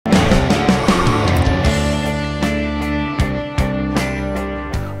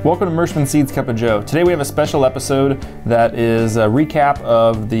Welcome to Merschman Seeds Cup of Joe. Today we have a special episode that is a recap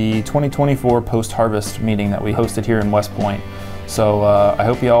of the 2024 post-harvest meeting that we hosted here in West Point. So I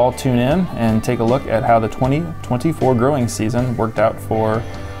hope you all tune in and take a look at how the 2024 growing season worked out for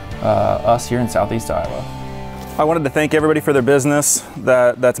us here in Southeast Iowa. I wanted to thank everybody for their business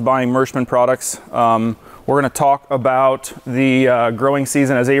that's buying Merschman products. We're going to talk about the growing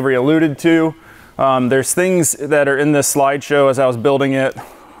season, as Avery alluded to. There's things that are in this slideshow as I was building it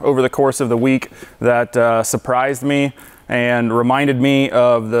over the course of the week that surprised me and reminded me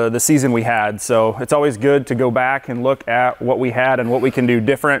of the season we had. So it's always good to go back and look at what we had and what we can do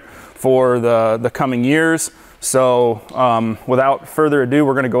different for the coming years. So without further ado,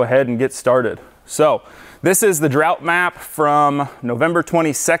 we're going to go ahead and get started. So this is the drought map from November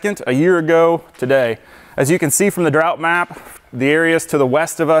 22nd, a year ago today. As you can see from the drought map, the areas to the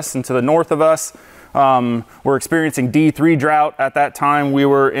west of us and to the north of us, we're experiencing D3 drought. At that time, we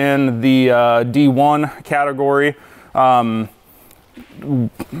were in the D1 category. You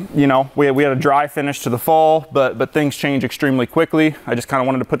know, we had a dry finish to the fall, but things change extremely quickly. I just kind of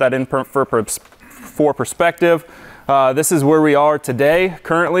wanted to put that in for perspective. This is where we are today.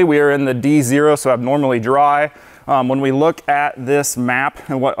 Currently, we are in the D0, so abnormally dry. When we look at this map,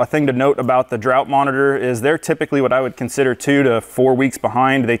 and a thing to note about the drought monitor is they're typically what I would consider 2 to 4 weeks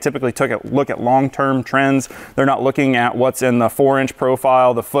behind. They typically look at long-term trends. They're not looking at what's in the 4-inch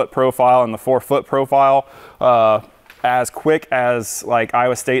profile, the foot profile, and the 4-foot profile as quick as like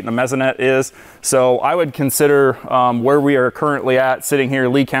Iowa State and the Mesonet is. So I would consider where we are currently at, sitting here,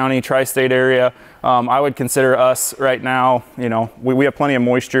 Lee County, tri-state area. I would consider us right now, you know, we have plenty of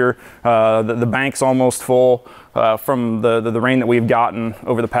moisture. The bank's almost full from the rain that we've gotten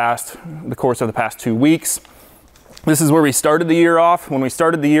over the course of the past 2 weeks. This is where we started the year off. When we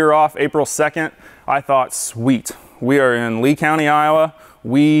started the year off, April 2nd, I thought, sweet, we are in Lee County, Iowa.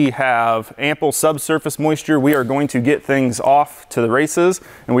 We have ample subsurface moisture. We are going to get things off to the races,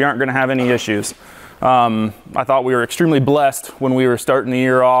 and we aren't going to have any issues. I thought we were extremely blessed when we were starting the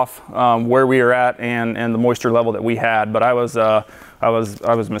year off, where we are at and the moisture level that we had. But I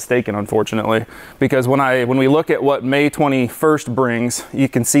was mistaken, unfortunately, because when we look at what May 21st brings, you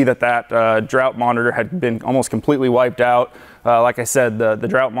can see that drought monitor had been almost completely wiped out. Like I said, the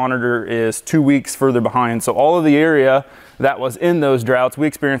drought monitor is 2 weeks further behind. So all of the area that was in those droughts, we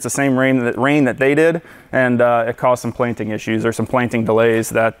experienced the same rain that they did, and it caused some planting issues or some planting delays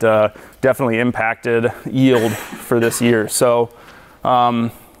that definitely impacted yield for this year. So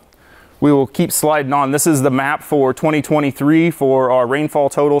we will keep sliding on. This is the map for 2023 for our rainfall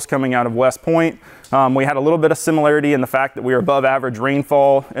totals coming out of West Point. We had a little bit of similarity in the fact that we were above average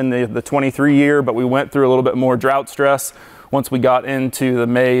rainfall in the 23 year, but we went through a little bit more drought stress once we got into the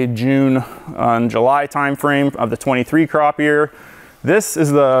May, June, and July timeframe of the 23 crop year. This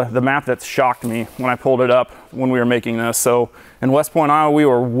is the map that shocked me when I pulled it up when we were making this. So in West Point, Iowa, we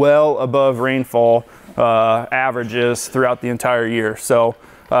were well above rainfall averages throughout the entire year. So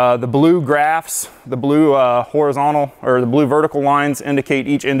the blue graphs, the blue horizontal or the blue vertical lines indicate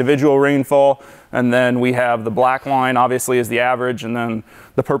each individual rainfall. And then we have the black line obviously is the average. And then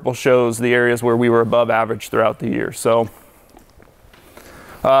the purple shows the areas where we were above average throughout the year. So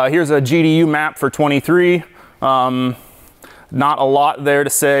here's a GDU map for 23. Not a lot there to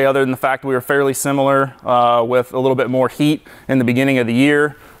say other than the fact we were fairly similar with a little bit more heat in the beginning of the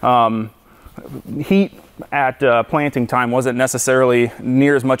year. Heat at planting time wasn't necessarily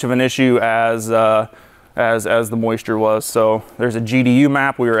near as much of an issue as the moisture was. So there's a GDU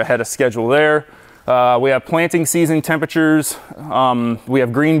map. We were ahead of schedule there. We have planting season temperatures. We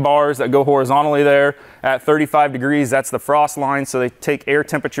have green bars that go horizontally there at 35 degrees. That's the frost line. So they take air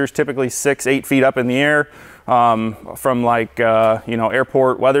temperatures typically 6-8 feet up in the air from like, you know,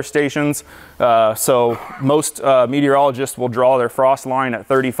 airport weather stations. So most meteorologists will draw their frost line at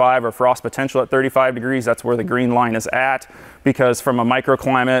 35 or frost potential at 35 degrees. That's where the green line is at, because from a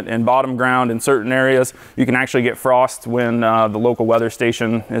microclimate and bottom ground in certain areas, you can actually get frost when the local weather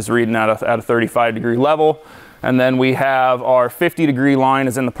station is reading at a 35 degree level. And then we have our 50 degree line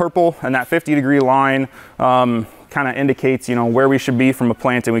is in the purple, and that 50 degree line kind of indicates, you know, where we should be from a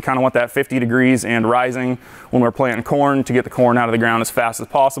planting. We kind of want that 50 degrees and rising when we're planting corn to get the corn out of the ground as fast as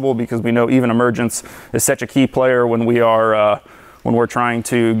possible, because we know even emergence is such a key player when we're trying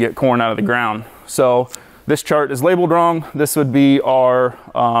to get corn out of the ground. So this chart is labeled wrong. This would be our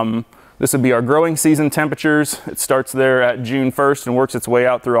growing season temperatures. It starts there at June 1st and works its way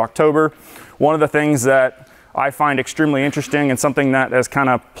out through October. One of the things that I find extremely interesting and something that has kind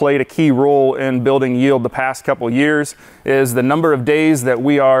of played a key role in building yield the past couple years is the number of days that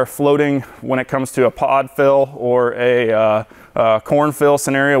we are floating when it comes to a pod fill or a corn fill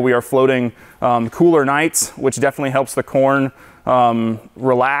scenario. We are floating cooler nights, which definitely helps the corn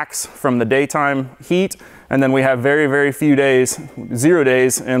relax from the daytime heat. And then we have very, very few days, 0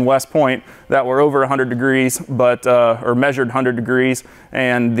 days in West Point that were over 100 degrees, but or measured 100 degrees,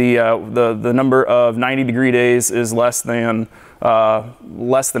 and the number of 90-degree days is less than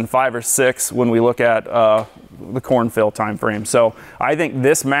 5 or 6 when we look at the corn fill time frame. So I think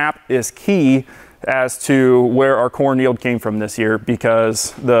this map is key as to where our corn yield came from this year,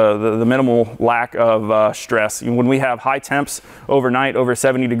 because the minimal lack of stress. When we have high temps overnight over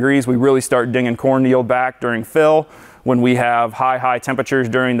 70 degrees, we really start dinging corn yield back during fill. When we have high temperatures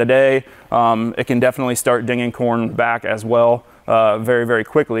during the day, it can definitely start dinging corn back as well very, very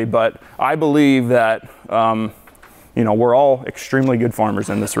quickly. But I believe that you know, we're all extremely good farmers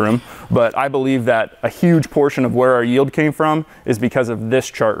in this room, but I believe that a huge portion of where our yield came from is because of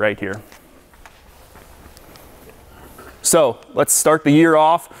this chart right here. So let's start the year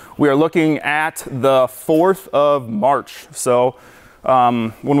off. We are looking at the 4th of March. So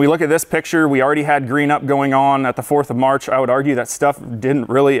when we look at this picture, we already had green up going on at the 4th of March. I would argue that stuff didn't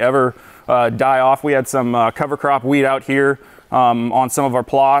really ever die off. We had some cover crop weed out here on some of our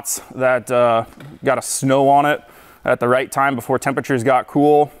plots that got a snow on it at the right time before temperatures got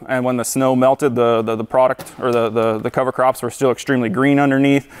cool, and when the snow melted, the product or the cover crops were still extremely green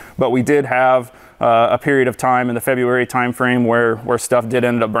underneath. But we did have a period of time in the February timeframe where stuff did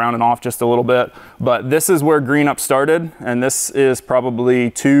end up browning off just a little bit. But this is where green up started, and this is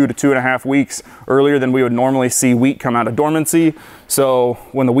probably 2 to 2.5 weeks earlier than we would normally see wheat come out of dormancy. So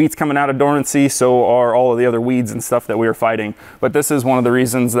when the wheat's coming out of dormancy, so are all of the other weeds and stuff that we are fighting. But this is one of the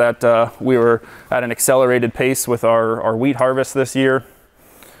reasons that we were at an accelerated pace with our wheat harvest this year.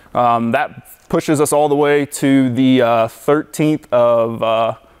 That pushes us all the way to the 13th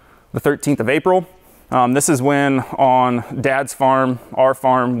of April. This is when on Dad's farm, our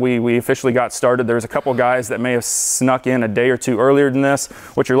farm, we officially got started. There's a couple guys that may have snuck in a day or two earlier than this.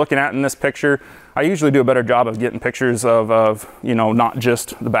 What you're looking at in this picture, I usually do a better job of getting pictures of you know, not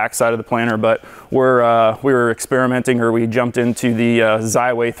just the backside of the planter, but we were experimenting, or we jumped into the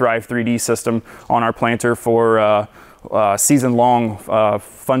Xyway Thrive 3D system on our planter for season-long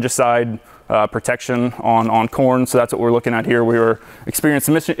fungicide protection on corn. So that's what we're looking at here. We were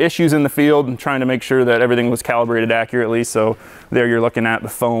experiencing some issues in the field and trying to make sure that everything was calibrated accurately. So there you're looking at the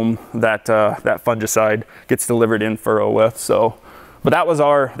foam that that fungicide gets delivered in furrow with. So, but that was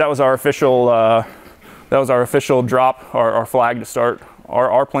our official drop, our flag to start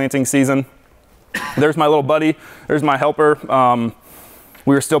our planting season. There's my little buddy. There's my helper.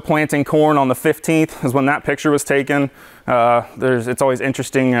 We were still planting corn on the 15th is when that picture was taken. It's always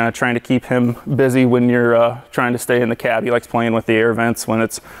interesting trying to keep him busy when you're trying to stay in the cab. He likes playing with the air vents when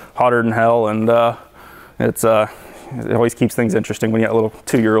it's hotter than hell, and it always keeps things interesting when you got little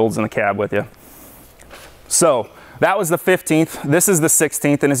 2-year-olds in the cab with you. So that was the 15th. This is the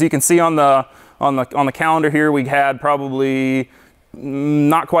 16th, and as you can see on the calendar here, we had probably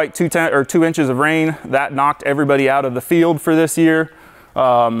not quite 2 inches of rain. That knocked everybody out of the field for this year.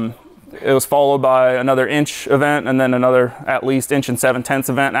 It was followed by another inch event, and then another at least 1 7/10 inch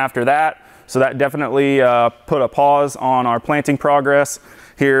event after that. So that definitely put a pause on our planting progress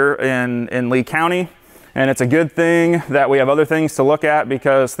here in Lee County. And it's a good thing that we have other things to look at,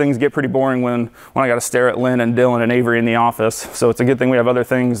 because things get pretty boring when I got to stare at Lynn and Dylan and Avery in the office. So it's a good thing we have other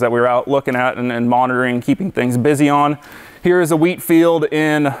things that we're out looking at and monitoring, keeping things busy on. Here is a wheat field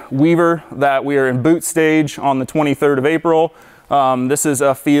in Weaver that we are in boot stage on the 23rd of April. This is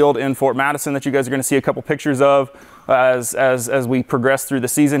a field in Fort Madison that you guys are going to see a couple pictures of as we progress through the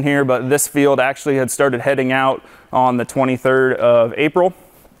season here. But this field actually had started heading out on the 23rd of April.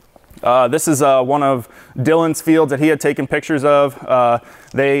 This is one of Dylan's fields that he had taken pictures of.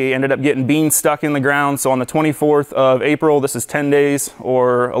 They ended up getting beans stuck in the ground. So on the 24th of April, this is 10 days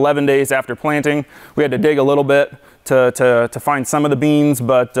or 11 days after planting, we had to dig a little bit to find some of the beans,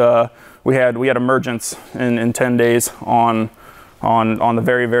 but we had emergence in 10 days on the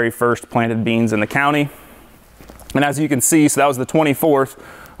very, very first planted beans in the county. And as you can see, so that was the 24th.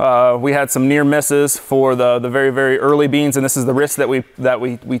 We had some near misses for the very, very early beans, and this is the risk that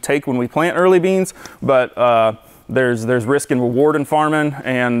we take when we plant early beans. But there's risk and reward in farming,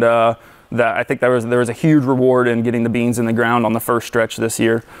 and that I think there was a huge reward in getting the beans in the ground on the first stretch this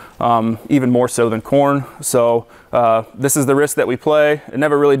year, even more so than corn. So this is the risk that we play. It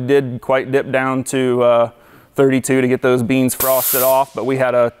never really did quite dip down to 32 to get those beans frosted off, but we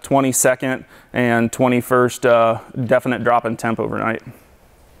had a 22nd and 21st definite drop in temp overnight.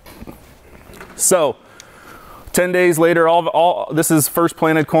 So 10 days later, this is first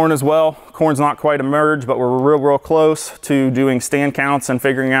planted corn as well. Corn's not quite emerged, but we're real close to doing stand counts and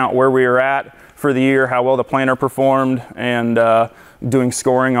figuring out where we are at for the year, how well the planter performed, and doing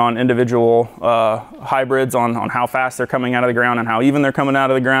scoring on individual hybrids on how fast they're coming out of the ground and how even they're coming out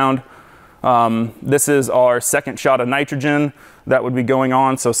of the ground. This is our second shot of nitrogen that would be going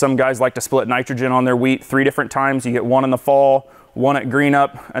on. So some guys like to split nitrogen on their wheat 3 different times. You get one in the fall, one at green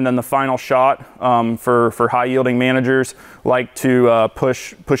up, and then the final shot. For high yielding managers like to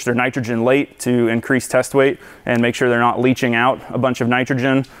push their nitrogen late to increase test weight and make sure they're not leaching out a bunch of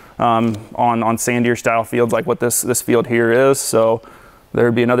nitrogen on sandier style fields like what this field here is. So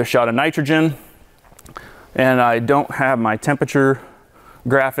there'd be another shot of nitrogen, and I don't have my temperature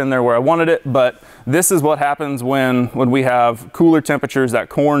graph in there where I wanted it, but this is what happens when we have cooler temperatures that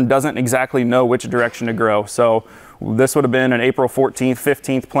corn doesn't exactly know which direction to grow. So this would have been an April 14th,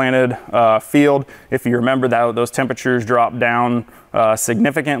 15th planted field. If you remember that those temperatures dropped down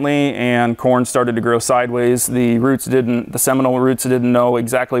significantly and corn started to grow sideways. The seminal roots didn't know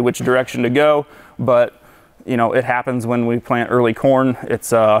exactly which direction to go, but you know, it happens when we plant early corn.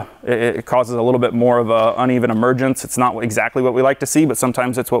 It causes a little bit more of an uneven emergence. It's not exactly what we like to see, but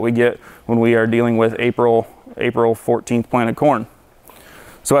sometimes it's what we get when we are dealing with April 14th planted corn.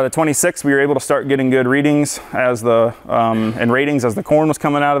 So at the 26th, we were able to start getting good readings and ratings as the corn was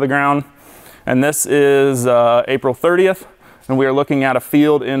coming out of the ground. And this is April 30th, and we are looking at a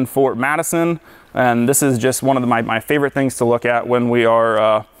field in Fort Madison. And this is just one of my favorite things to look at when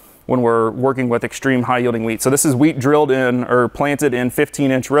we're working with extreme high yielding wheat. So this is wheat drilled in or planted in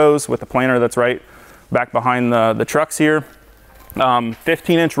 15-inch rows with the planter that's right back behind the trucks here.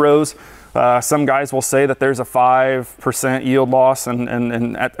 15-inch rows. Some guys will say that there's a 5% yield loss,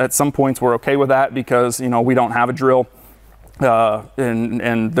 and at some points we're okay with that because, you know, we don't have a drill,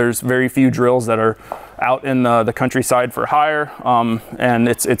 and there's very few drills that are out in the countryside for hire, and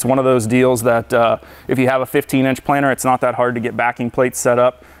it's one of those deals that if you have a 15-inch planter, it's not that hard to get backing plates set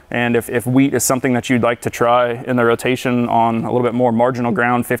up. And if wheat is something that you'd like to try in the rotation on a little bit more marginal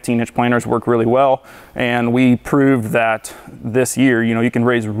ground, 15-inch planters work really well. And we proved that this year, you know, you can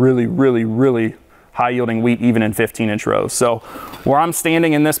raise really high yielding wheat even in 15-inch rows. So where I'm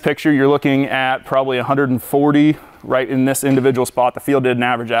standing in this picture, you're looking at probably 140 right in this individual spot. The field didn't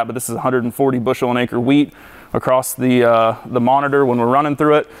average that, but this is 140 bushel an acre wheat across the monitor when we're running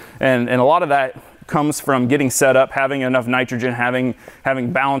through it. And a lot of that comes from getting set up, having enough nitrogen, having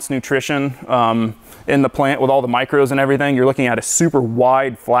balanced nutrition in the plant with all the micros and everything. You're looking at a super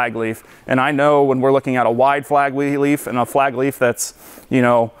wide flag leaf, and I know when we're looking at a wide flag leaf and a flag leaf that's, you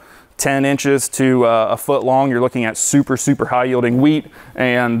know, 10 inches to a foot long, you're looking at super high yielding wheat,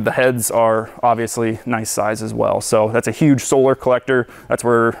 and the heads are obviously nice size as well. So that's a huge solar collector. That's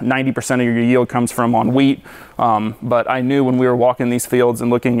where 90% of your yield comes from on wheat. But I knew when we were walking these fields and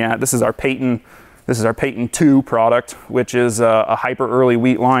looking at, this is our Peyton 2 product, which is a hyper early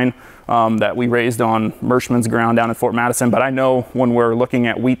wheat line that we raised on Merschman's ground down in Fort Madison. But I know when we're looking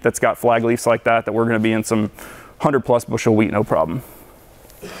at wheat that's got flag leaves like that we're going to be in some 100+ bushel wheat, no problem.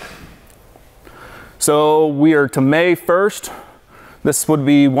 So we are to May 1st. This would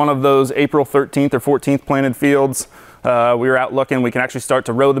be one of those April 13th or 14th planted fields. We were out looking. We can actually start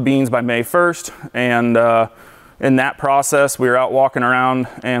to row the beans by May 1st. And in that process, we were out walking around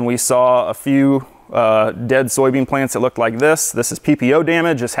and we saw a few dead soybean plants that looked like this. This is PPO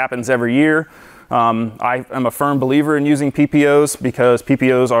damage. This happens every year. I am a firm believer in using PPOs because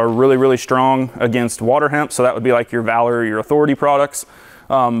PPOs are really strong against water hemp. So that would be like your Valor or your Authority products.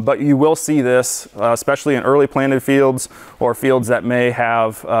 But you will see this, especially in early planted fields or fields that may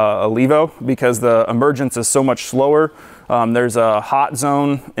have a levo, because the emergence is so much slower. There's a hot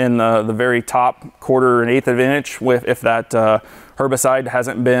zone in the very top 1/4 and 1/8 of an inch if that herbicide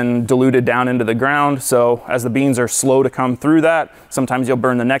hasn't been diluted down into the ground. So as the beans are slow to come through that, sometimes you'll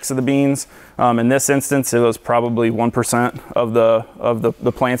burn the necks of the beans. In this instance, it was probably 1% of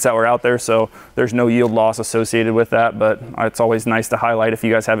the plants that were out there. So there's no yield loss associated with that, but it's always nice to highlight if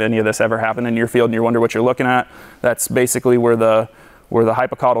you guys have any of this ever happen in your field and you wonder what you're looking at. That's basically where the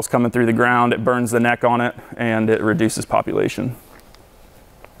hypocotyl is coming through the ground. It burns the neck on it and it reduces population.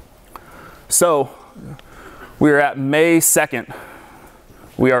 So we are at May 2nd.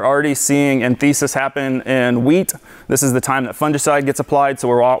 We are already seeing enthesis happen in wheat. This is the time that fungicide gets applied, so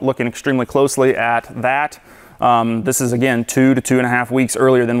we're all looking extremely closely at that. This is again 2 to 2.5 weeks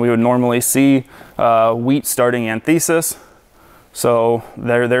earlier than we would normally see wheat starting enthesis. So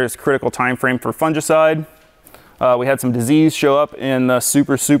there's critical time frame for fungicide. We had some disease show up in the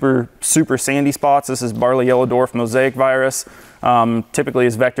super sandy spots. This is barley yellow dwarf mosaic virus. Typically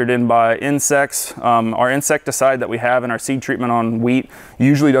is vectored in by insects. Our insecticide that we have in our seed treatment on wheat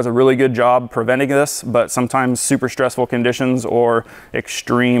usually does a really good job preventing this, but sometimes super stressful conditions or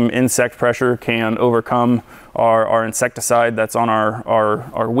extreme insect pressure can overcome our insecticide that's on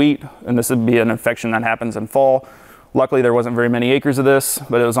our wheat, and this would be an infection that happens in fall. Luckily there wasn't very many acres of this,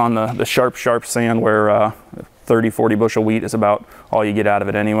 but it was on the sharp sand where 30-40 bushel wheat is about all you get out of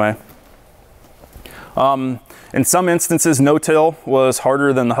it anyway. In some instances, no-till was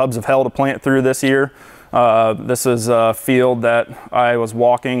harder than the hubs of hell to plant through this year. This is a field that I was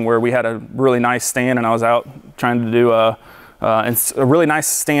walking where we had a really nice stand, and I was out trying to do a really nice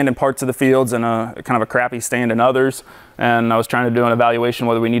stand in parts of the fields and a kind of a crappy stand in others. And I was trying to do an evaluation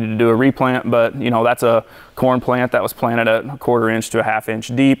whether we needed to do a replant, but you know, that's a corn plant that was planted at 1/4 inch to 1/2 inch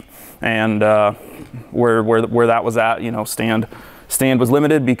deep, and where that was at, you know, stand was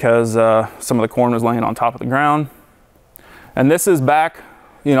limited because some of the corn was laying on top of the ground. And this is back,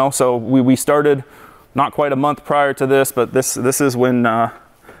 you know, so we started not quite a month prior to this, but this is when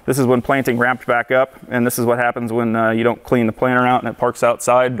planting ramped back up, and this is what happens when you don't clean the planter out and it parks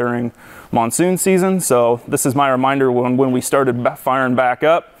outside during monsoon season. So this is my reminder when we started firing back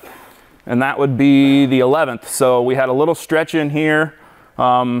up, and that would be the 11th. So we had a little stretch in here.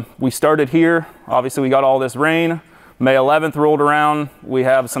 We started here, obviously we got all this rain. May 11th rolled around, we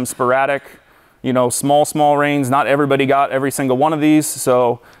have some sporadic, you know, small rains. Not everybody got every single one of these,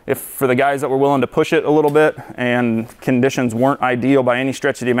 so if for the guys that were willing to push it a little bit and conditions weren't ideal by any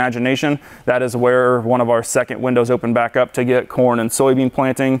stretch of the imagination, that is where one of our second windows opened back up to get corn and soybean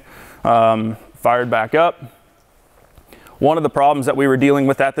planting fired back up. One of the problems that we were dealing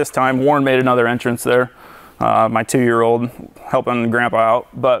with at this time, Warren made another entrance there, my 2-year-old helping grandpa out,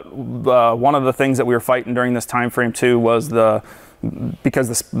 but one of the things that we were fighting during this time frame too was because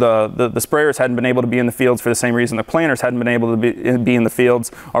the sprayers hadn't been able to be in the fields for the same reason the planters hadn't been able to be in the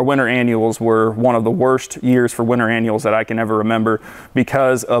fields. Our winter annuals were one of the worst years for winter annuals that I can ever remember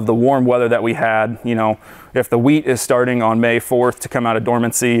because of the warm weather that we had. You know, if the wheat is starting on May 4th to come out of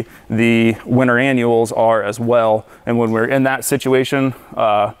dormancy, the winter annuals are as well. And when we're in that situation,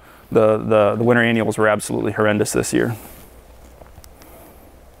 the winter annuals were absolutely horrendous this year.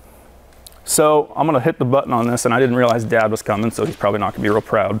 So I'm gonna hit the button on this, and I didn't realize Dad was coming, so he's probably not gonna be real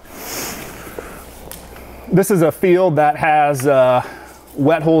proud. This is a field that has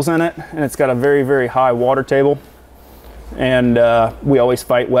wet holes in it, and it's got a very high water table. And we always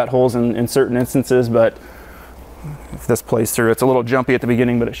fight wet holes in certain instances, but if this plays through, it's a little jumpy at the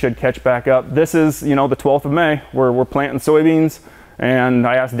beginning, but it should catch back up. This is, you know, the 12th of May, where we're planting soybeans. And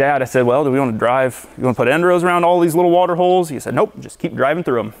I asked Dad, I said, well, do we want to drive, you want to put end rows around all these little water holes? He said, nope, just keep driving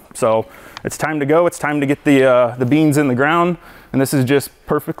through them. So it's time to go. It's time to get the beans in the ground. And this is just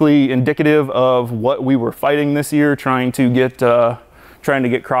perfectly indicative of what we were fighting this year, trying to get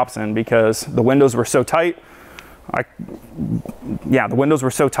crops in, because the windows were so tight. The windows were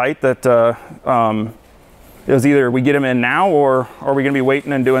so tight that it was either we get them in now, or are we going to be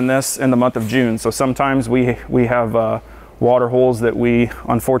waiting and doing this in the month of June. So sometimes we have water holes that we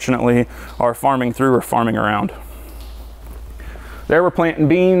unfortunately are farming through or farming around. There we're planting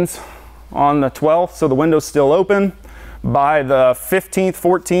beans on the 12th, so the window's still open. By the 15th,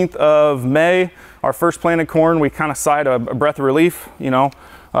 14th of May, our first planted corn, we kind of sighed a breath of relief. You know,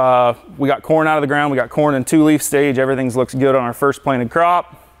 we got corn out of the ground, we got corn in 2-leaf stage, everything looks good on our first planted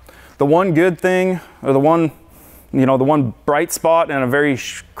crop. The one good thing, or the one bright spot in a very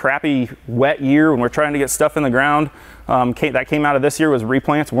crappy wet year when we're trying to get stuff in the ground, that came out of this year was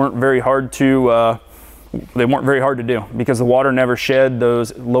replants weren't very hard to do because the water never shed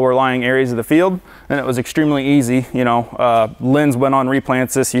those lower lying areas of the field, and it was extremely easy. You know, Lynn's went on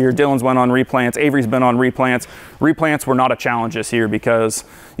replants this year, Dylan's went on replants, Avery's been on replants. Replants were not a challenge this year because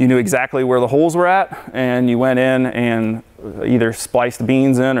you knew exactly where the holes were at, and you went in and either spliced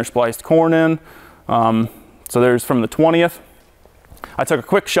beans in or spliced corn in. So there's from the 20th. I took a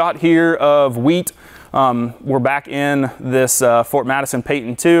quick shot here of wheat. We're back in this Fort Madison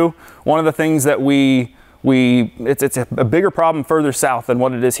Peyton 2. One of the things that it's a bigger problem further south than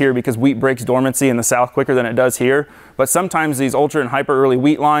what it is here, because wheat breaks dormancy in the south quicker than it does here. But sometimes these ultra and hyper early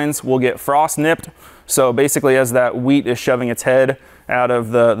wheat lines will get frost nipped. So basically, as that wheat is shoving its head out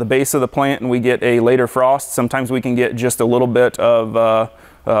of the base of the plant and we get a later frost, sometimes we can get just a little bit of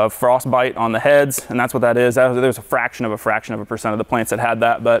frostbite on the heads, and that's what that is. There's a fraction of a percent of the plants that had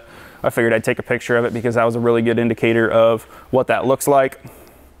that, but I figured I'd take a picture of it because that was a really good indicator of what that looks like.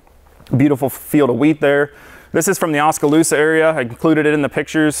 Beautiful field of wheat there. This is from the Oskaloosa area. I included it in the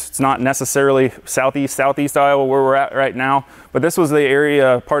pictures. It's not necessarily southeast Iowa where we're at right now, but this was the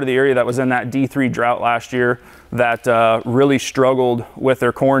area, part of the area that was in that D3 drought last year that really struggled with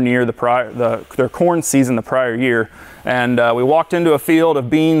their corn year, their corn season the prior year. And we walked into a field of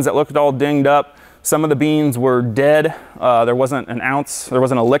beans that looked all dinged up. Some of the beans were dead. There wasn't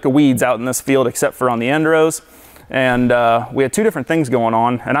a lick of weeds out in this field except for on the end rows. And we had two different things going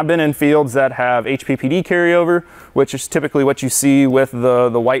on. And I've been in fields that have HPPD carryover, which is typically what you see with the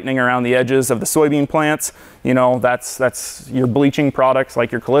whitening around the edges of the soybean plants. You know, that's your bleaching products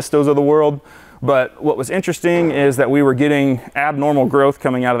like your Callistos of the world. But what was interesting is that we were getting abnormal growth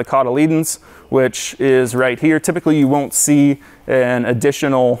coming out of the cotyledons, which is right here. Typically you won't see an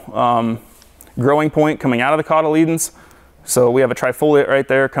additional growing point coming out of the cotyledons. So we have a trifoliate right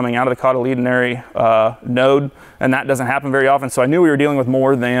there coming out of the cotyledonary node, and that doesn't happen very often. So I knew we were dealing with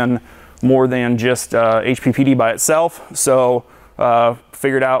more than just HPPD by itself. So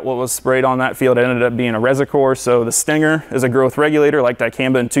figured out what was sprayed on that field. It ended up being a Resicor. So the stinger is a growth regulator like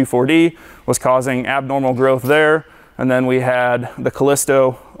dicamba and 2,4-D, was causing abnormal growth there. And then we had the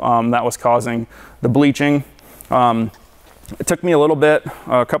Callisto that was causing the bleaching. It took me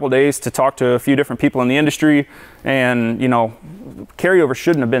a couple days to talk to a few different people in the industry, and you know, carryover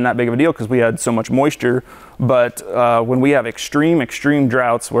shouldn't have been that big of a deal because we had so much moisture. But when we have extreme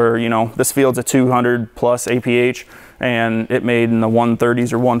droughts where, you know, this field's a 200 plus APH and it made in the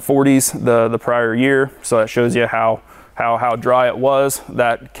 130s or 140s the prior year, so that shows you how dry it was,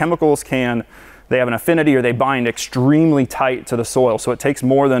 that chemicals they have an affinity, or they bind extremely tight to the soil. So it takes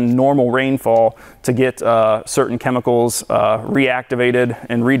more than normal rainfall to get certain chemicals reactivated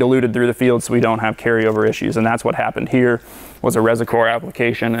and rediluted through the field so we don't have carryover issues. And that's what happened here, was a Resicor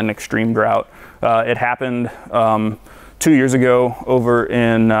application and extreme drought. It happened 2 years ago over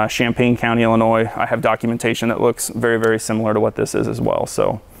in Champaign County, Illinois. I have documentation that looks very, very similar to what this is as well.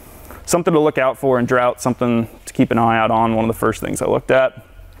 So something to look out for in drought, something to keep an eye out on. One of the first things I looked at.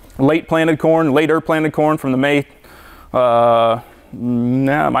 Later planted corn from the May, it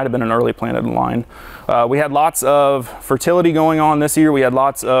might have been an early planted line. We had lots of fertility going on this year. We had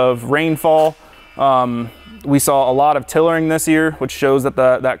lots of rainfall. We saw a lot of tillering this year, which shows that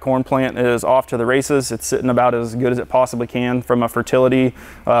that corn plant is off to the races. It's sitting about as good as it possibly can from a fertility,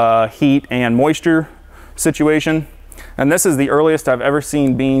 heat, and moisture situation. And this is the earliest I've ever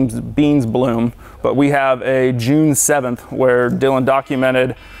seen beans bloom, but we have a June 7th where Dylan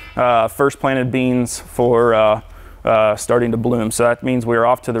documented first planted beans for starting to bloom. So that means we're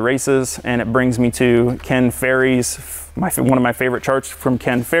off to the races, and it brings me to Ken Ferry's, one of my favorite charts from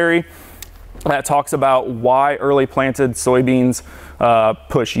Ken Ferry, that talks about why early planted soybeans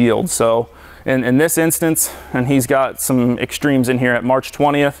push yield. So in this instance, and he's got some extremes in here at March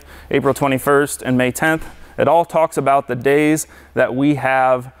 20th, April 21st, and May 10th, it all talks about the days that we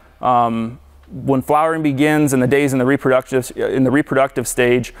have when flowering begins and the days in the reproductive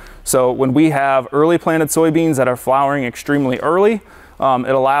stage. So when we have early planted soybeans that are flowering extremely early, it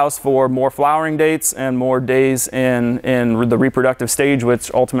allows for more flowering dates and more days in the reproductive stage,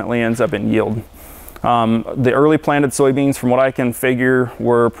 which ultimately ends up in yield. The early planted soybeans, from what I can figure,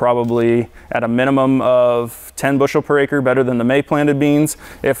 were probably at a minimum of 10 bushel per acre better than the May planted beans,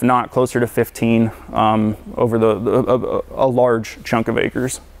 if not closer to 15 over a large chunk of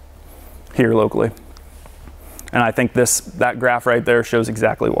acres here locally. And I think that graph right there shows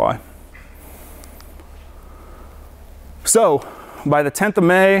exactly why. So by the 10th of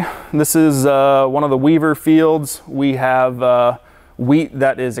May, this is one of the Weaver fields. We have wheat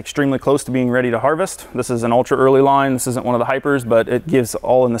that is extremely close to being ready to harvest. This is an ultra early line. This isn't one of the hypers, but it gives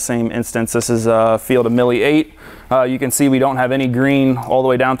all in the same instance. This is a field of Millie 8. You can see we don't have any green all the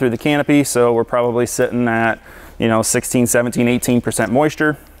way down through the canopy, so we're probably sitting at, you know, 16, 17, 18%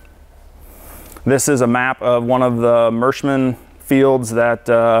 moisture. This is a map of one of the Merschman fields that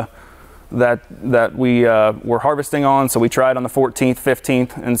we were harvesting on. So we tried on the 14th,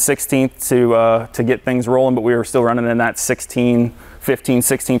 15th, and 16th to get things rolling, but we were still running in that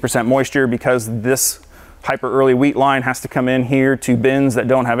 16% moisture because this hyper early wheat line has to come in here to bins that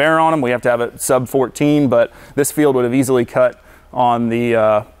don't have air on them. We have to have it sub 14, but this field would have easily cut on the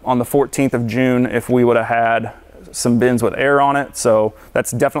 14th of June if we would have had some bins with air on it. So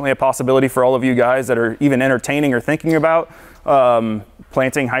that's definitely a possibility for all of you guys that are even entertaining or thinking about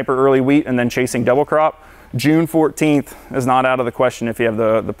planting hyper early wheat and then chasing double crop. June 14th is not out of the question if you have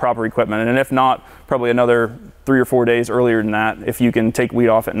the proper equipment, and if not, probably another 3 or 4 days earlier than that if you can take wheat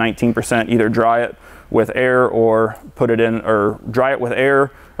off at 19%, either dry it with air or put it in, or dry it with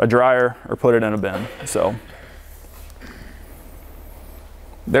air, a dryer, or put it in a bin. So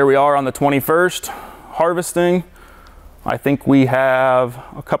there we are on the 21st. harvesting. I think we have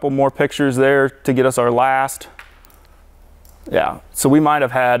a couple more pictures there to get us our last. Yeah, so we might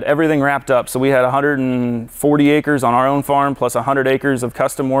have had everything wrapped up. So we had 140 acres on our own farm plus 100 acres of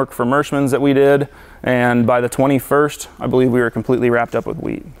custom work for Merschman's that we did. And by the 21st, I believe we were completely wrapped up with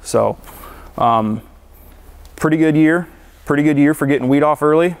wheat. So pretty good year for getting wheat off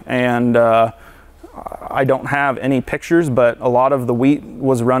early. And I don't have any pictures, but a lot of the wheat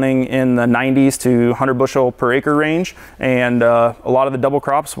was running in the 90s to 100 bushel per acre range. And a lot of the double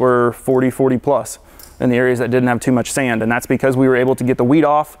crops were 40 plus in the areas that didn't have too much sand. And that's because we were able to get the wheat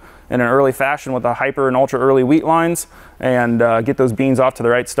off in an early fashion with the hyper and ultra early wheat lines and get those beans off to the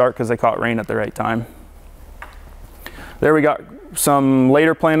right start because they caught rain at the right time. There we got some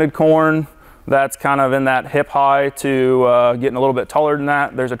later planted corn. That's kind of in that hip high to getting a little bit taller than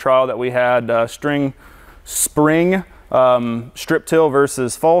that. There's a trial that we had spring strip till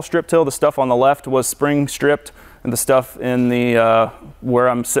versus fall strip till. The stuff on the left was spring stripped, and the stuff in the where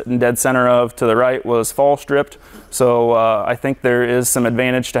I'm sitting dead center of to the right was fall stripped. So I think there is some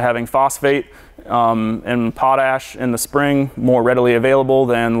advantage to having phosphate and potash in the spring more readily available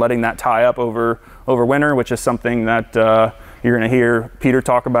than letting that tie up over winter, which is something that you're going to hear Peter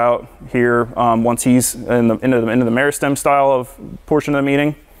talk about here once he's into the meristem style of portion of the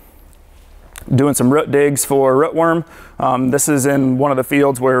meeting. Doing some root digs for rootworm. This is in one of the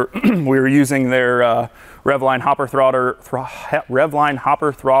fields where we were using their Revline Hopper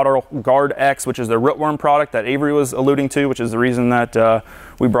Throttle Guard X, which is their rootworm product that Avery was alluding to, which is the reason that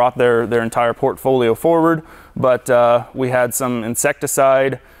we brought their entire portfolio forward. But we had some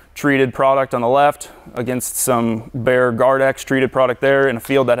insecticide treated product on the left against some Bayer Guard X treated product there in a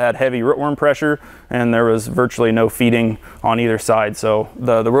field that had heavy rootworm pressure, and there was virtually no feeding on either side. So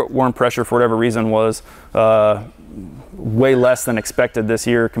the rootworm pressure, for whatever reason, was way less than expected this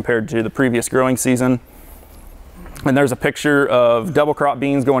year compared to the previous growing season. And there's a picture of double crop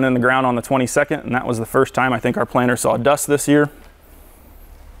beans going in the ground on the 22nd, and that was the first time I think our planter saw dust this year.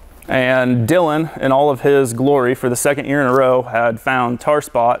 And Dylan, in all of his glory, for the second year in a row, had found tar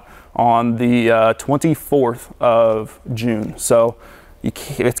spot on the 24th of June. So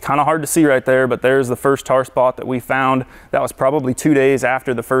it's kind of hard to see right there, but there's the first tar spot that we found. That was probably 2 days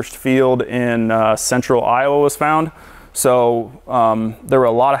after the first field in central Iowa was found. So there were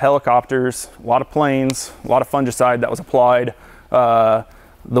a lot of helicopters, a lot of planes, a lot of fungicide that was applied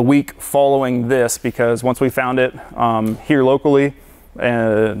the week following this, because once we found it here locally,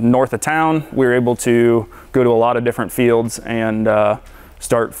 north of town, we were able to go to a lot of different fields and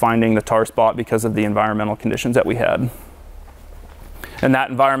start finding the tar spot because of the environmental conditions that we had. And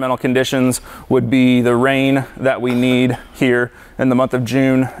that environmental conditions would be the rain that we need here in the month of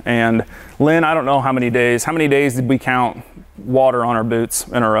June. And Lynn, I don't know how many days did we count water on our boots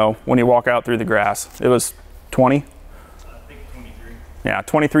in a row when you walk out through the grass? It was 20? Yeah,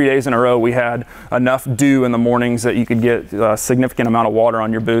 23 days in a row we had enough dew in the mornings that you could get a significant amount of water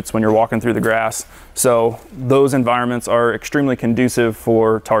on your boots when you're walking through the grass. So those environments are extremely conducive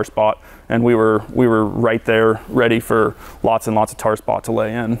for tar spot, and we were right there ready for lots and lots of tar spot to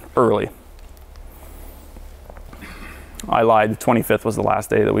lay in early. I lied, the 25th was the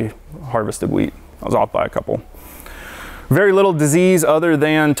last day that we harvested wheat. I was off by a couple. Very little disease other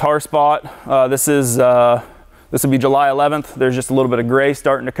than tar spot. This would be July 11th. There's just a little bit of gray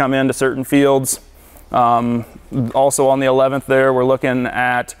starting to come into certain fields. Also on the 11th there, we're looking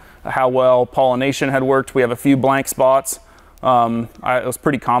at how well pollination had worked. We have a few blank spots. It was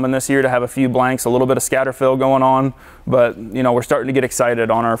pretty common this year to have a few blanks, a little bit of scatter fill going on, but you know, we're starting to get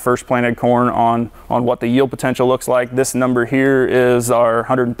excited on our first planted corn on what the yield potential looks like. This number here is our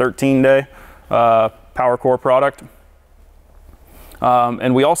 113 day Power Core product.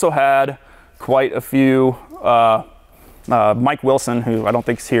 And we also had quite a few Mike Wilson, who I don't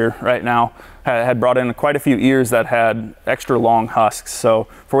think is here right now, had brought in quite a few ears that had extra long husks. So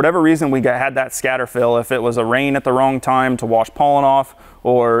for whatever reason, we had that scatter fill. If it was a rain at the wrong time to wash pollen off,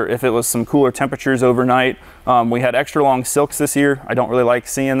 or if it was some cooler temperatures overnight, we had extra long silks this year. I don't really like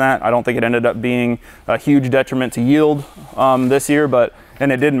seeing that. I don't think it ended up being a huge detriment to yield this year,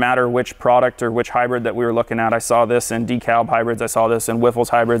 and it didn't matter which product or which hybrid that we were looking at. I saw this in DeKalb hybrids, I saw this in Wiffles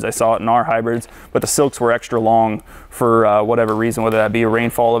hybrids, I saw it in our hybrids, but the silks were extra long for whatever reason, whether that be a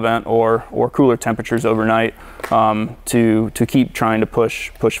rainfall event or cooler temperatures overnight, to keep trying to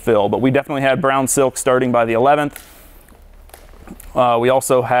push fill. But we definitely had brown silk starting by the 11th. We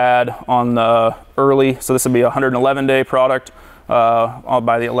also had on the early, so this would be a 111 day product.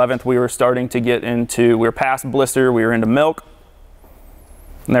 By the 11th, we were starting to get into, we were past blister, we were into milk.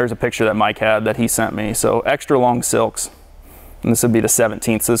 And there's a picture that Mike had that he sent me. So extra long silks. And this would be the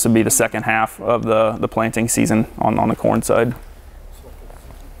 17th, so this would be the second half of the planting season on the corn side.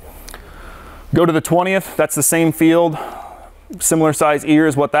 Go to the 20th, that's the same field, similar size ear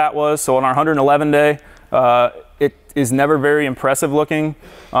is what that was. So on our 111 day, it is never very impressive looking.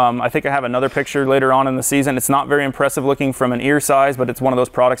 I think I have another picture later on in the season. It's not very impressive looking from an ear size, but it's one of those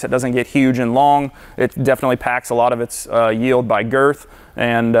products that doesn't get huge and long. It definitely packs a lot of its yield by girth,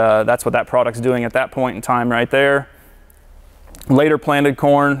 and that's what that product's doing at that point in time right there. Later planted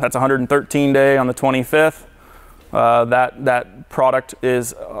corn, that's 113 day on the 25th. That product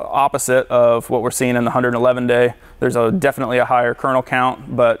is opposite of what we're seeing in the 111 day. There's definitely a higher kernel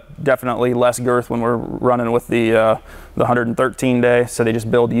count, but definitely less girth when we're running with the 113 day. So they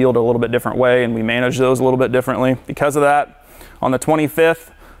just build yield a little bit different way, and we manage those a little bit differently because of that. On the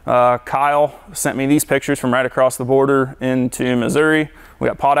 25th, Kyle sent me these pictures from right across the border into Missouri. We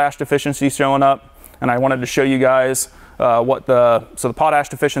got potash deficiency showing up, and I wanted to show you guys so the potash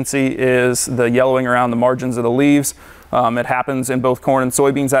deficiency is the yellowing around the margins of the leaves. It happens in both corn and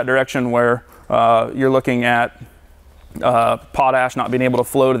soybeans that direction, where you're looking at potash not being able to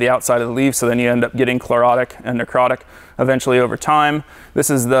flow to the outside of the leaves, so then you end up getting chlorotic and necrotic eventually over time. This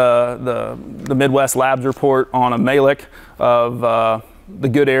is the Midwest Labs report on a Malic of the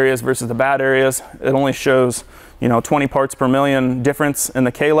good areas versus the bad areas. It only shows 20 parts per million difference in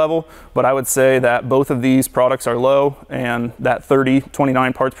the K level, but I would say that both of these products are low, and that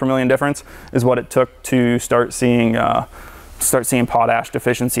 29 parts per million difference is what it took to start seeing potash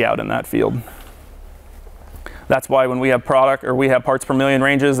deficiency out in that field. That's why when we have parts per million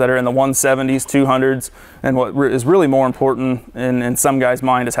ranges that are in the 170s, 200s, and what is really more important in some guys'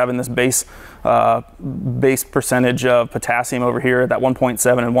 mind is having this base percentage of potassium over here at that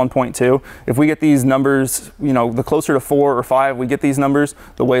 1.7 and 1.2. If we get these numbers, the closer to 4 or 5 we get these numbers,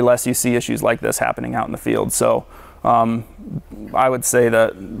 the way less you see issues like this happening out in the field. So I would say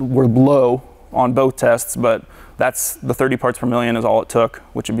that we're low on both tests, but that's the 30 parts per million is all it took,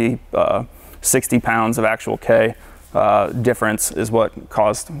 which would be 60 pounds of actual K difference is what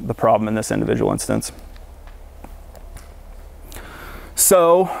caused the problem in this individual instance.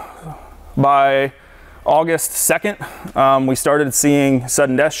 So by August 2nd, we started seeing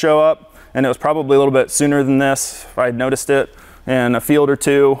sudden death show up, and it was probably a little bit sooner than this if I had noticed it in a field or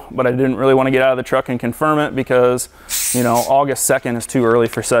two, but I didn't really want to get out of the truck and confirm it because, August 2nd is too early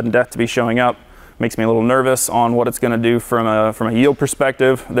for sudden death to be showing up. Makes me a little nervous on what it's going to do from a yield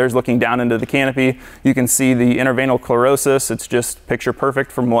perspective. There's looking down into the canopy. You can see the interveinal chlorosis. It's just picture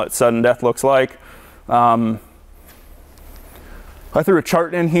perfect from what sudden death looks like. I threw a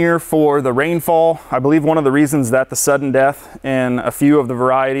chart in here for the rainfall. I believe one of the reasons that the sudden death in a few of the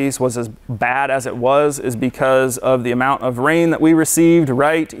varieties was as bad as it was is because of the amount of rain that we received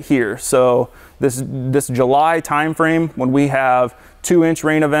right here. So this July time frame, when we have 2-inch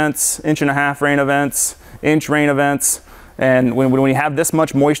rain events, 1.5-inch rain events, inch rain events, and when we have this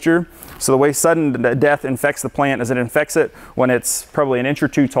much moisture, so the way sudden death infects the plant is it infects it when it's probably 1 inch or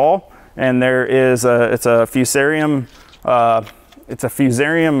 2 tall, and it's a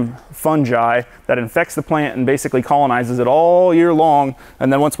fusarium fungi that infects the plant and basically colonizes it all year long.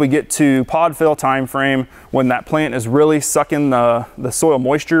 And then once we get to pod fill time frame, when that plant is really sucking the soil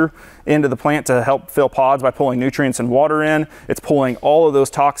moisture into the plant to help fill pods by pulling nutrients and water in, it's pulling all of those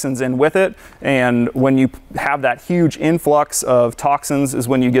toxins in with it. And when you have that huge influx of toxins is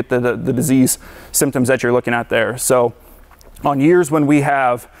when you get the disease symptoms that you're looking at there. So on years when we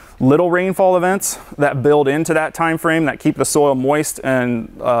have little rainfall events that build into that time frame that keep the soil moist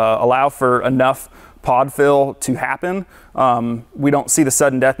and allow for enough pod fill to happen, we don't see the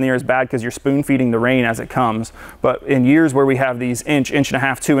sudden death near as bad because you're spoon feeding the rain as it comes. But in years where we have these 1, 1.5 inch,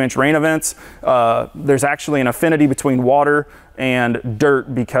 2-inch rain events, there's actually an affinity between water and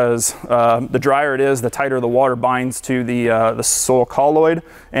dirt because the drier it is, the tighter the water binds to the soil colloid.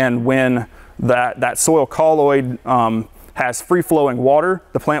 And when that soil colloid has free-flowing water,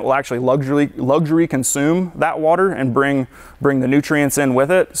 the plant will actually luxury consume that water and bring the nutrients in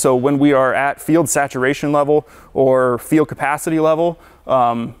with it. So when we are at field saturation level or field capacity level,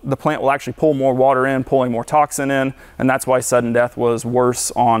 the plant will actually pull more water in, pulling more toxin in, and that's why sudden death was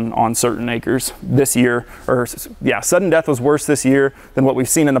worse on certain acres this year. Sudden death was worse this year than what we've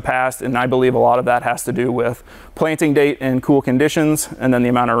seen in the past, and I believe a lot of that has to do with planting date and cool conditions, and then the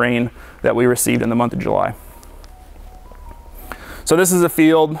amount of rain that we received in the month of July. So this is a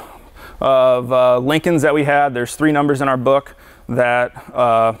field of Lincolns that we had. There's 3 numbers in our book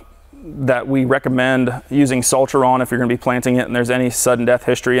that we recommend using Salter on if you're going to be planting it and there's any sudden death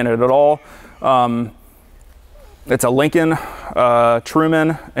history in it at all. It's a Lincoln,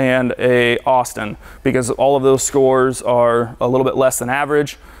 Truman, and a Austin, because all of those scores are a little bit less than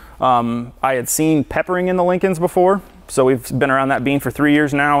average. I had seen peppering in the Lincolns before, so we've been around that bean for 3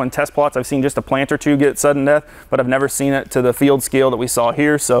 years now. In test plots, I've seen just a plant or two get sudden death, but I've never seen it to the field scale that we saw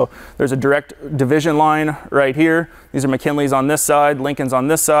here. So there's a direct division line right here. These are McKinley's on this side, Lincoln's on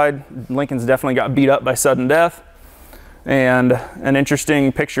this side. Lincoln's definitely got beat up by sudden death. And an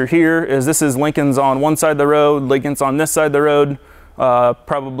interesting picture here is this is Lincoln's on one side of the road, Lincoln's on this side of the road.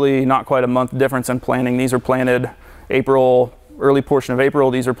 Probably not quite a month difference in planting. These are planted April, early portion of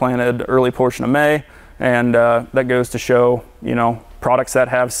April. These are planted early portion of May. And that goes to show, you know, products that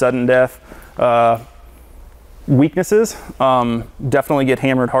have sudden death weaknesses definitely get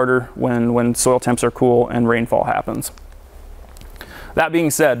hammered harder when soil temps are cool and rainfall happens. That being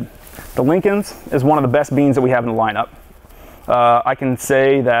said, the Lincoln's is one of the best beans that we have in the lineup. I can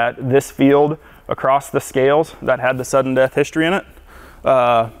say that this field across the scales that had the sudden death history in it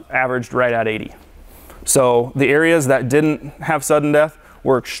averaged right at 80. So the areas that didn't have sudden death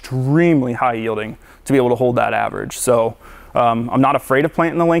were extremely high yielding to be able to hold that average. So I'm not afraid of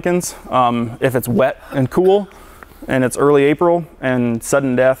planting the Lincolns. If it's wet and cool and it's early April and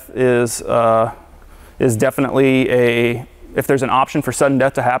sudden death is definitely if there's an option for sudden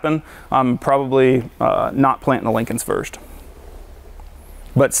death to happen, I'm probably not planting the Lincolns first.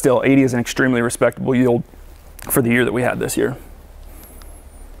 But still, 80 is an extremely respectable yield for the year that we had this year.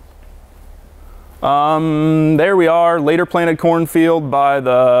 There we are, later planted cornfield by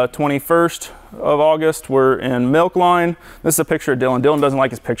the 21st of August. We're in milk line. This is a picture of Dylan. Dylan doesn't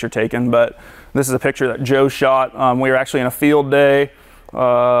like his picture taken, but this is a picture that Joe shot. We were actually in a field day.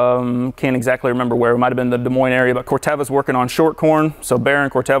 Can't exactly remember where. It might have been the Des Moines area, but Corteva's working on short corn. So Bear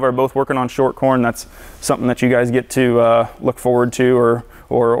and Corteva are both working on short corn. That's something that you guys get to look forward to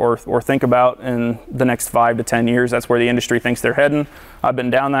or think about in the next 5 to 10 years. That's where the industry thinks they're heading. I've been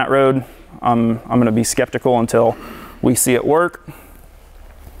down that road. I'm going to be skeptical until we see it work.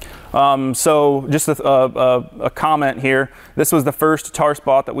 So just a comment here. This was the first tar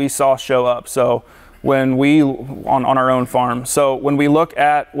spot that we saw show up. So when we, on our own farm. So when we look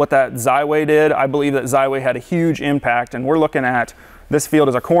at what that Xyway did, I believe that Xyway had a huge impact, and we're looking at this field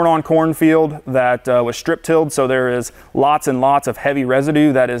is a corn on corn field that was strip tilled. So there is lots and lots of heavy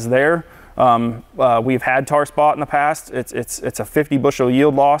residue that is there. We've had tar spot in the past. It's a 50 bushel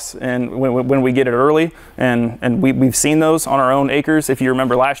yield loss, and when we get it early, and we've seen those on our own acres, if you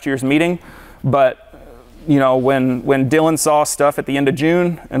remember last year's meeting. But you know, when Dylan saw stuff at the end of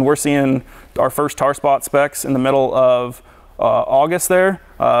June, and we're seeing our first tar spot specs in the middle of August there,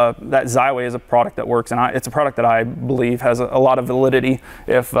 that Xyway is a product that works, and it's a product that I believe has a lot of validity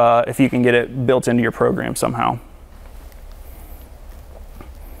if you can get it built into your program somehow.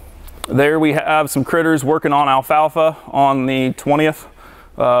 There we have some critters working on alfalfa on the 20th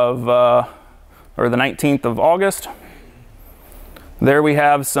of, or the 19th of August. There we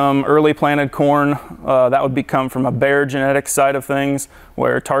have some early planted corn. That would come from a Bear genetics side of things,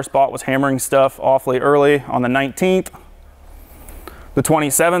 where tar spot was hammering stuff awfully early on the 19th. The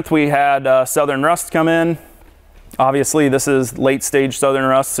 27th, we had southern rust come in. Obviously, this is late stage southern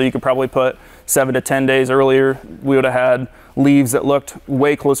rust, so you could probably put 7 to 10 days earlier. We would have had leaves that looked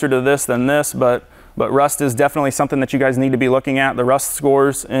way closer to this than this, but rust is definitely something that you guys need to be looking at, the rust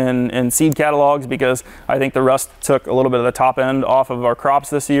scores in seed catalogs, because I think the rust took a little bit of the top end off of our crops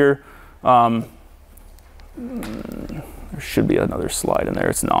this year. There should be another slide in there,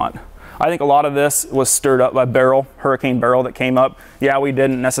 it's not. I think a lot of this was stirred up by Hurricane Beryl that came up. Yeah, we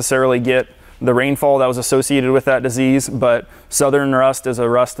didn't necessarily get the rainfall that was associated with that disease, but southern rust is a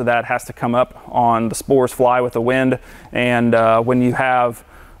rust that has to come up on the spores fly with the wind, and when you have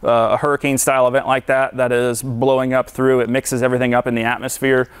a hurricane style event like that is blowing up through, it mixes everything up in the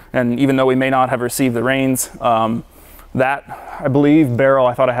atmosphere, and even though we may not have received the rains, that, I believe, Beryl,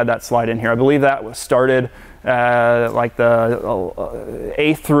 I thought I had that slide in here, I believe that was started like the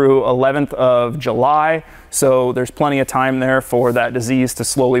 8th through 11th of July. So there's plenty of time there for that disease to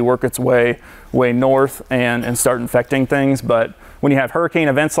slowly work its way north and start infecting things. But when you have hurricane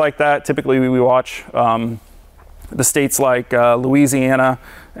events like that, typically we watch the states like Louisiana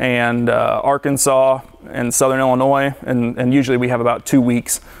and Arkansas and Southern Illinois, and usually we have about 2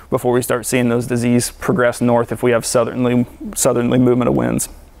 weeks before we start seeing those disease progress north if we have southerly movement of winds.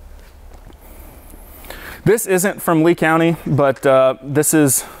 This isn't from Lee County, but this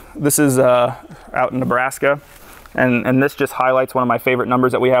is out in Nebraska, and this just highlights one of my favorite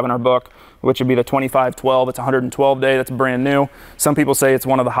numbers that we have in our book, which would be the 2512. It's 112 day. That's brand new. Some people say it's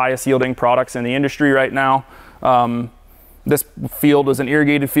one of the highest yielding products in the industry right now. This field was an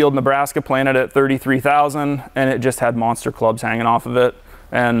irrigated field in Nebraska, planted at 33,000, and it just had monster clubs hanging off of it.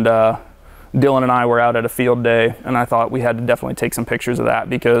 And Dylan and I were out at a field day, and I thought we had to definitely take some pictures of that,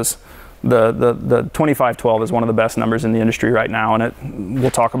 because the 2512 is one of the best numbers in the industry right now, and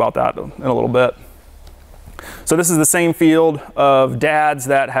we'll talk about that in a little bit. So this is the same field of dads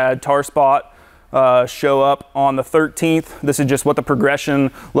that had tar spot show up on the 13th. This is just what the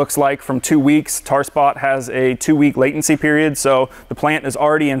progression looks like from 2 weeks. Tar spot has a 2-week latency period, so the plant is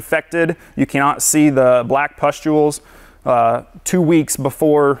already infected. You cannot see the black pustules. 2 weeks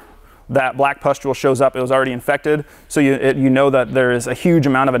before that black pustule shows up, it was already infected. So you know that there is a huge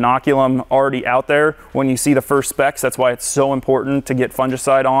amount of inoculum already out there when you see the first specks. That's why it's so important to get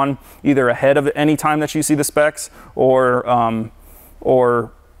fungicide on either ahead of any time that you see the specks, or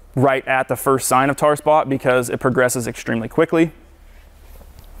right at the first sign of tar spot, because it progresses extremely quickly.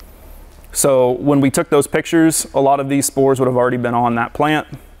 So when we took those pictures, a lot of these spores would have already been on that plant.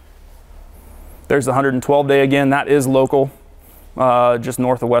 There's the 112 day again. That is local, just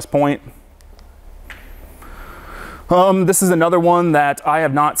north of West Point. This is another one that I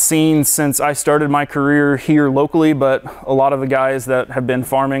have not seen since I started my career here locally, but a lot of the guys that have been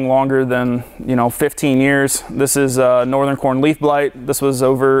farming longer than 15 years. This is northern corn leaf blight. This was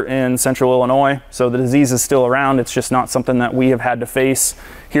over in central Illinois, so the disease is still around. It's just not something that we have had to face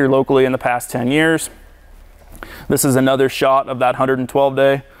here locally in the past 10 years. This is another shot of that 112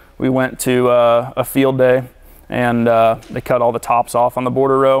 day. We went to a field day, and they cut all the tops off on the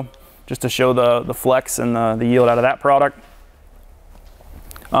border row, just to show the flex and the yield out of that product.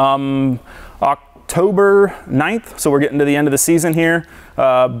 October 9th, so we're getting to the end of the season here.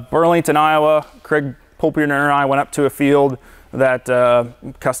 Burlington, Iowa, Craig Pieper and I went up to a field that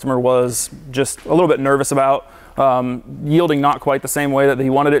customer was just a little bit nervous about. Yielding not quite the same way that he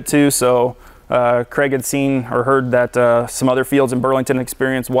wanted it to, so Craig had seen or heard that some other fields in Burlington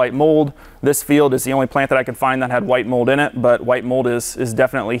experienced white mold. This field is the only plant that I can find that had white mold in it, but white mold is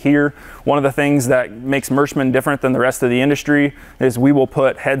definitely here. One of the things that makes Merschman different than the rest of the industry is we will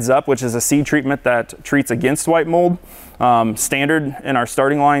put Heads Up, which is a seed treatment that treats against white mold, standard in our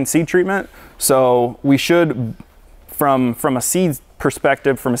starting line seed treatment. So we should, from a seed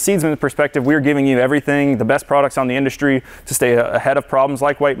perspective, from a seedsman perspective, we're giving you everything, the best products on the industry to stay ahead of problems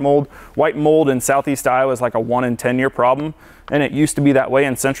like white mold. White mold in Southeast Iowa is like a 1 in 10 year problem, and it used to be that way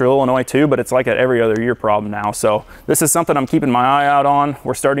in Central Illinois too, but it's like an every other year problem now. So this is something I'm keeping my eye out on.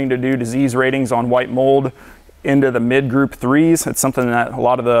 We're starting to do disease ratings on white mold into the mid group 3s. It's something that a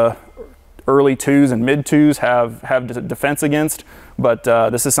lot of the early 2s and mid 2s have defense against, but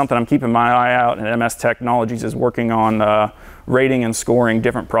this is something I'm keeping my eye out, and MS Technologies is working on rating and scoring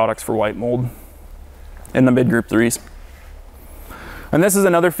different products for white mold in the mid group 3s. And this is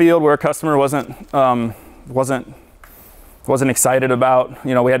another field where a customer wasn't excited about.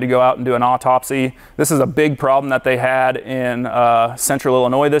 We had to go out and do an autopsy. This is a big problem that they had in central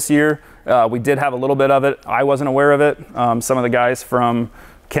Illinois this year. We did have a little bit of it. I wasn't aware of it. Some of the guys from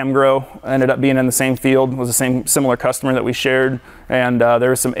ChemGrow ended up being in the same field. It was the similar customer that we shared, and there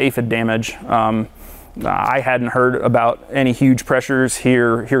was some aphid damage. I hadn't heard about any huge pressures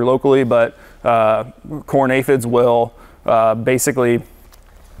here locally, but corn aphids will basically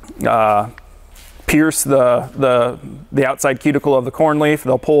pierce the outside cuticle of the corn leaf.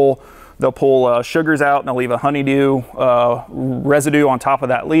 They'll pull sugars out, and they'll leave a honeydew residue on top of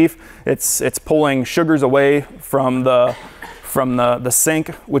that leaf. It's pulling sugars away from the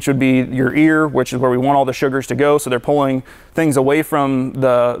sink, which would be your ear, which is where we want all the sugars to go. So they're pulling things away from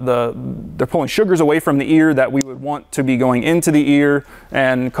they're pulling sugars away from the ear that we would want to be going into the ear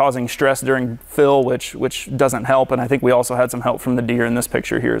and causing stress during fill, which doesn't help. And I think we also had some help from the deer in this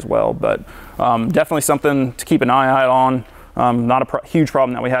picture here as well. But definitely something to keep an eye out on. Not a huge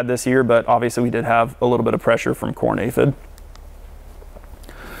problem that we had this year, but obviously we did have a little bit of pressure from corn aphid.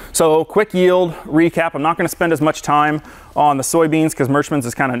 So quick yield recap. I'm not going to spend as much time on the soybeans because Merschman's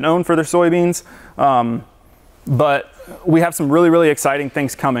is kind of known for their soybeans. But we have some really, really exciting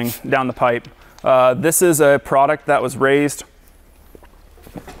things coming down the pipe. This is a product that was raised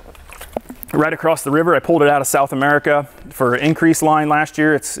right across the river. I pulled it out of South America for increase line last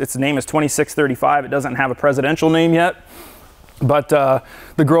year. Its name is 2635. It doesn't have a presidential name yet. But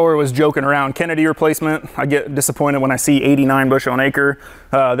the grower was joking around. Kennedy replacement. I get disappointed when I see 89 bushel an acre.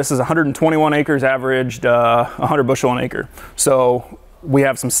 This is 121 acres, averaged 100 bushel an acre. So we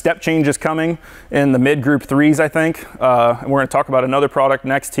have some step changes coming in the mid group 3s, I think. And we're going to talk about another product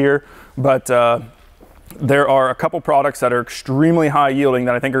next here. But There are a couple products that are extremely high yielding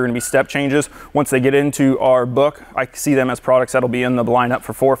that I think are going to be step changes once they get into our book. I see them as products that'll be in the lineup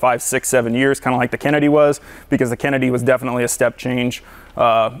for 4, 5, 6, 7 years, kind of like the Kennedy was, because the Kennedy was definitely a step change.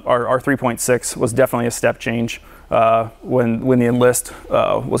 Our 3.6 was definitely a step change when the Enlist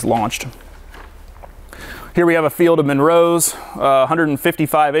was launched. Here we have a field of Monroes,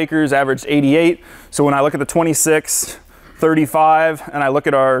 155 acres, averaged 88. So when I look at the 26, 35, and I look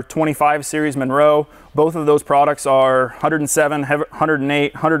at our 25 series Monroe, both of those products are 107,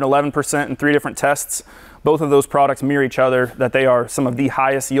 108, 111% in 3 different tests. Both of those products mirror each other, that they are some of the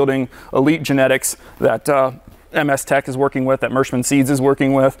highest yielding elite genetics that MS Tech is working with, that Merschman Seeds is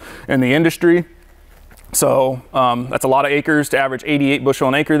working with in the industry. So that's a lot of acres to average 88 bushel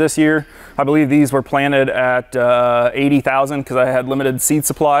an acre this year. I believe these were planted at 80,000 because I had limited seed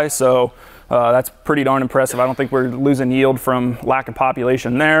supply. So that's pretty darn impressive. I don't think we're losing yield from lack of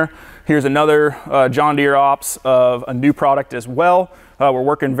population there. Here's another John Deere ops of a new product as well. We're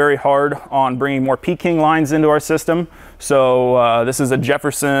working very hard on bringing more Peking lines into our system. So this is a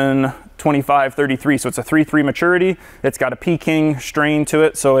Jefferson 2533, so it's a 3.3 maturity. It's got a Peking strain to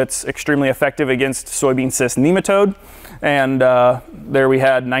it, so it's extremely effective against soybean cyst nematode. And there we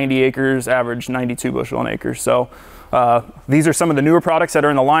had 90 acres, average 92 bushel an acre. So these are some of the newer products that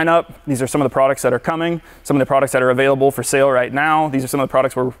are in the lineup. These are some of the products that are coming, some of the products that are available for sale right now. These are some of the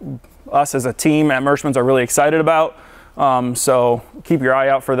products where us as a team at Merschman's are really excited about. So keep your eye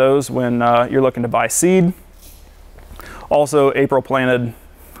out for those when you're looking to buy seed. Also, April planted,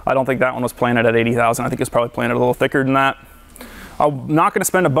 I don't think that one was planted at 80,000. I think it's probably planted a little thicker than that. I'm not going to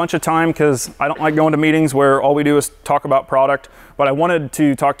spend a bunch of time because I don't like going to meetings where all we do is talk about product, but I wanted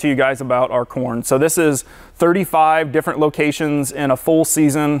to talk to you guys about our corn. So this is 35 different locations in a full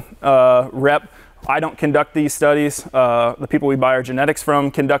season rep. I don't conduct these studies. The people we buy our genetics from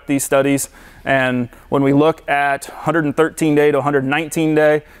conduct these studies. And when we look at 113 day to 119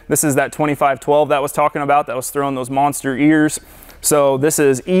 day, this is that 2512 that I was talking about that was throwing those monster ears. So this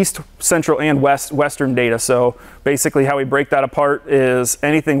is east, central, and western data. So basically how we break that apart is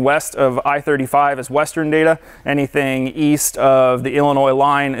anything west of I-35 is western data, anything east of the Illinois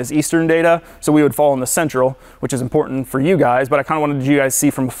line is eastern data. So we would fall in the central, which is important for you guys, but I kind of wanted you guys to see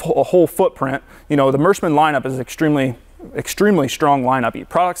from a whole footprint. You know, the Merschman lineup is extremely strong lineup.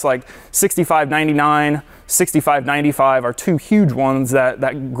 Products like 6599, 6595 are 2 huge ones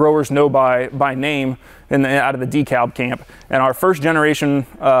that growers know by name out of the DeKalb camp. And our first generation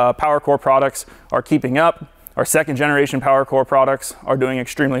Power Core products are keeping up. Our second generation Power Core products are doing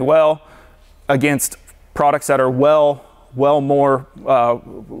extremely well against products that are well more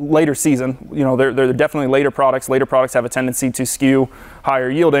later season. You know, they're definitely later products. Later products have a tendency to skew higher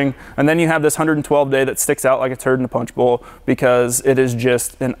yielding. And then you have this 112 day that sticks out like a turd in a punch bowl because it is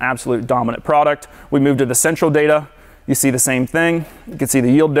just an absolute dominant product. We move to the central data. You see the same thing. You can see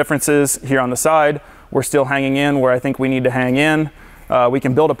the yield differences here on the side. We're still hanging in where I think we need to hang in. We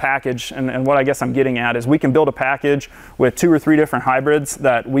can build a package, and what I guess I'm getting at is we can build a package with 2 or 3 different hybrids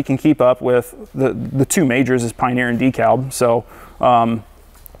that we can keep up with. The 2 majors is Pioneer and DeKalb. So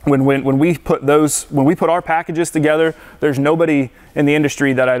when we put our packages together, there's nobody in the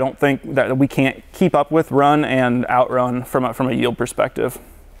industry that I don't think that we can't keep up with, run and outrun from a yield perspective.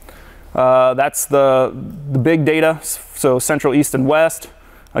 That's the big data. So central, east, and west.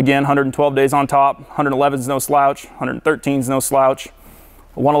 Again, 112 days on top, 111 is no slouch, 113 is no slouch.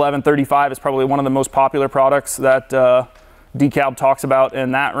 111.35 is probably one of the most popular products that DeKalb talks about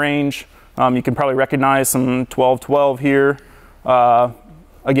in that range. You can probably recognize some 1212 here.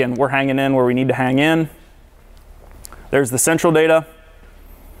 Again, we're hanging in where we need to hang in. There's the central data.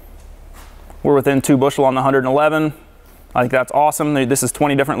 We're within 2 bushel on the 111. I think that's awesome. This is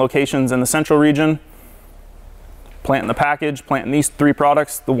 20 different locations in the central region. Planting the package, planting these 3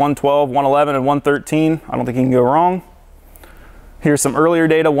 products, the 112, 111, and 113. I don't think you can go wrong. Here's some earlier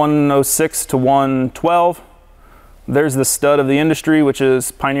data, 106 to 112. There's the stud of the industry, which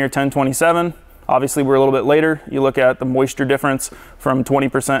is Pioneer 1027. Obviously, we're a little bit later. You look at the moisture difference from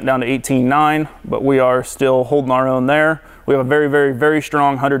 20% down to 18.9, but we are still holding our own there. We have a very, very, very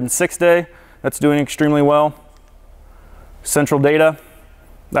strong 106 day that's doing extremely well. Central data.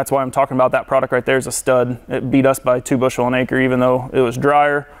 That's why I'm talking about that product right there is a stud. It beat us by 2 bushel an acre, even though it was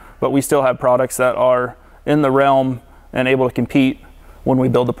drier, but we still have products that are in the realm and able to compete when we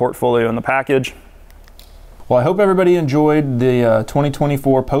build the portfolio in the package. Well, I hope everybody enjoyed the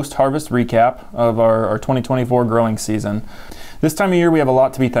 2024 post-harvest recap of our 2024 growing season. This time of year, we have a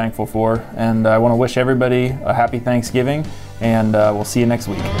lot to be thankful for, and I want to wish everybody a happy Thanksgiving, and we'll see you next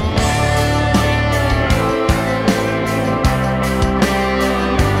week.